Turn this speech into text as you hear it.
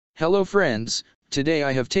Hello friends, today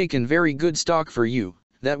I have taken very good stock for you,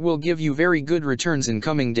 that will give you very good returns in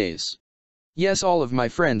coming days. Yes, all of my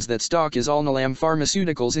friends, that stock is Alnylam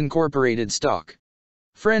Pharmaceuticals Incorporated stock.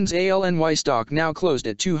 Friends, ALNY stock now closed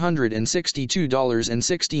at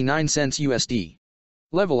 $262.69 USD.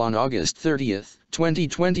 Level on August 30th,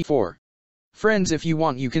 2024. Friends, if you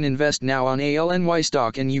want, you can invest now on ALNY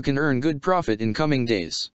stock and you can earn good profit in coming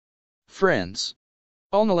days. Friends,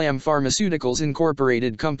 Alnylam Pharmaceuticals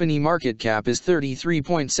Incorporated company market cap is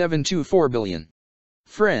 $33.724 billion.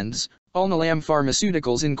 Friends, Alnylam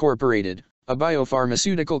Pharmaceuticals Incorporated, a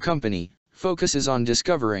biopharmaceutical company, focuses on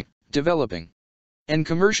discovering, developing, and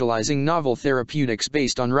commercializing novel therapeutics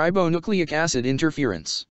based on ribonucleic acid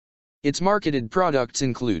interference. Its marketed products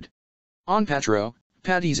include Onpattro,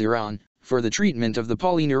 patisiran, for the treatment of the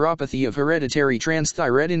polyneuropathy of hereditary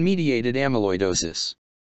transthyretin-mediated amyloidosis.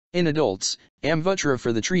 In adults, Amvuttra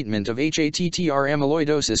for the treatment of hATTR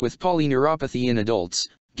amyloidosis with polyneuropathy in adults,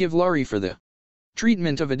 Givlaari for the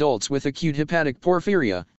treatment of adults with acute hepatic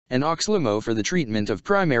porphyria, and Oxlumo for the treatment of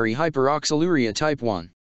primary hyperoxaluria type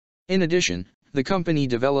 1. In addition, the company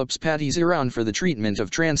develops patisiran for the treatment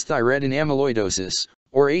of transthyretin amyloidosis,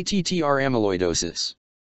 or ATTR amyloidosis.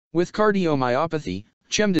 With cardiomyopathy,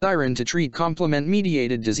 Chemdesiran to treat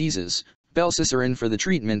complement-mediated diseases, Belcesiran for the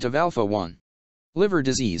treatment of alpha-1 liver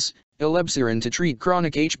disease, Elebsiran to treat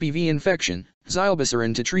chronic HBV infection,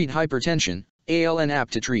 Zilebesiran to treat hypertension, ALNAP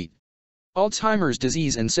to treat Alzheimer's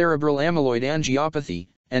disease and cerebral amyloid angiopathy,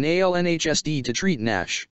 and ALNHSD to treat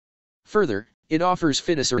NASH. Further, it offers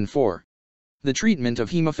Fidesiran for the treatment of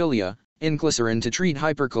hemophilia, Inclisiran to treat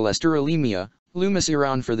hypercholesterolemia,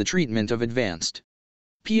 Lumasiran for the treatment of advanced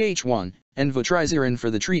PH1, and Vutrisiran for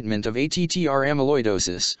the treatment of ATTR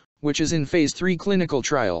amyloidosis, which is in phase 3 clinical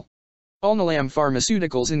trial. Alnylam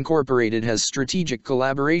Pharmaceuticals Incorporated has strategic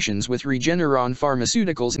collaborations with Regeneron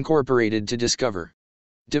Pharmaceuticals Incorporated to discover,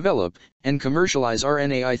 develop, and commercialize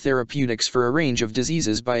RNAi therapeutics for a range of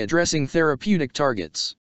diseases by addressing therapeutic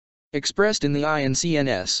targets expressed in the eye and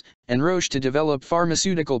CNS, and Roche to develop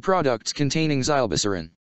pharmaceutical products containing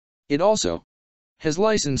zilebesiran. It also has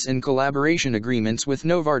license and collaboration agreements with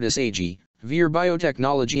Novartis AG, Vir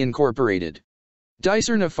Biotechnology Incorporated,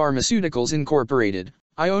 Dicerna Pharmaceuticals Incorporated,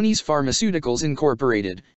 Ionis Pharmaceuticals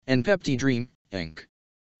Incorporated, and PeptiDream, Inc.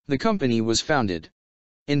 The company was founded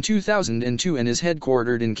in 2002 and is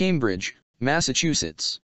headquartered in Cambridge,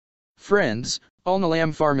 Massachusetts. Friends,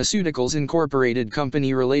 Alnylam Pharmaceuticals Incorporated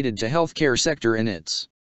company related to healthcare sector and it's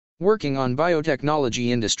working on biotechnology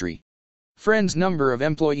industry. Friends, number of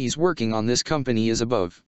employees working on this company is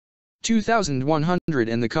above 2,100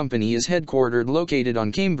 and the company is headquartered located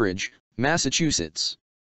on Cambridge, Massachusetts,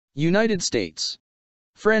 United States.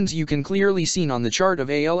 Friends, you can clearly see on the chart of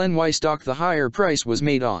ALNY stock the higher price was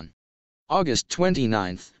made on August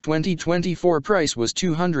 29, 2024. Price was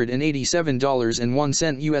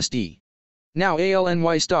 $287.01 USD. Now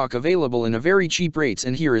ALNY stock available in a very cheap rates,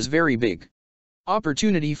 and here is very big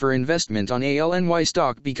opportunity for investment on ALNY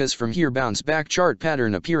stock because from here bounce back chart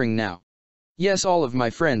pattern appearing now. Yes, all of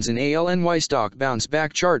my friends, in ALNY stock bounce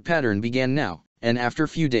back chart pattern began now, and after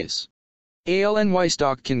few days ALNY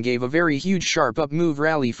stock can give a very huge sharp up move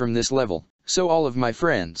rally from this level. So all of my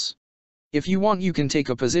friends, if you want, you can take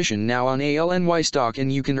a position now on ALNY stock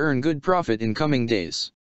and you can earn good profit in coming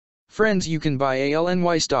days. Friends, you can buy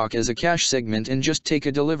ALNY stock as a cash segment and just take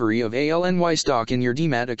a delivery of ALNY stock in your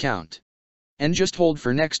demat account and just hold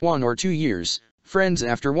for next 1 or 2 years. Friends,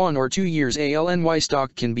 after 1 or 2 years ALNY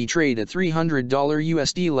stock can be traded at $300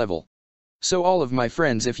 USD level. So all of my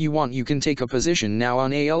friends, if you want, you can take a position now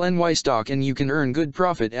on ALNY stock and you can earn good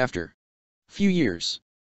profit after few years.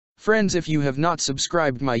 Friends, if you have not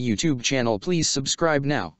subscribed my YouTube channel, please subscribe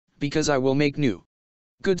now, because I will make new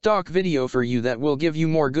good stock video for you that will give you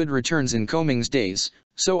more good returns in coming days.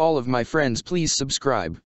 So all of my friends, please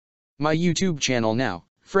subscribe my YouTube channel now.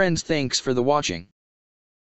 Friends, thanks for the watching.